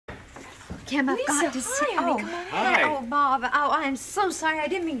Kim, I've got to see. Hi, honey, come on in. Hi. Oh, Bob. Oh, I'm so sorry. I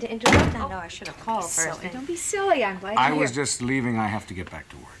didn't mean to interrupt. I know I should have called first. Silly. Don't be silly. I'm glad I you're was here. just leaving. I have to get back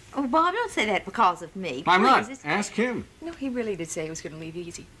to work. Oh, Bob, don't say that because of me. I'm not. Please, Ask him. No, he really did say he was going to leave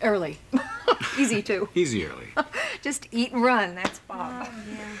easy. Early. Easy, too. Easy early. Just eat and run. That's Bob. Oh,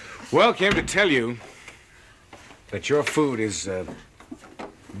 yeah. Well, came to tell you that your food is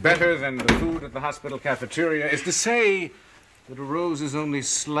better than the food at the hospital cafeteria is to say that a rose is only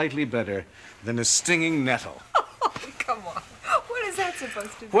slightly better than a stinging nettle. Oh, come on. What is that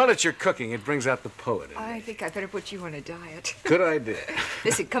supposed to be? Well, it's your cooking. It brings out the poet in me. I think I better put you on a diet. Good idea.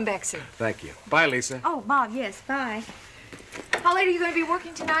 Listen, come back soon. Thank you. Bye, Lisa. Oh, Bob, yes, bye. How late are you going to be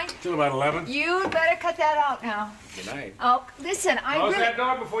working tonight? Till about 11. You better cut that out now. Good night. Oh, listen, I Close really... that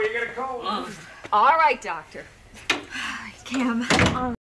door before you get a cold. All right, doctor. Kim,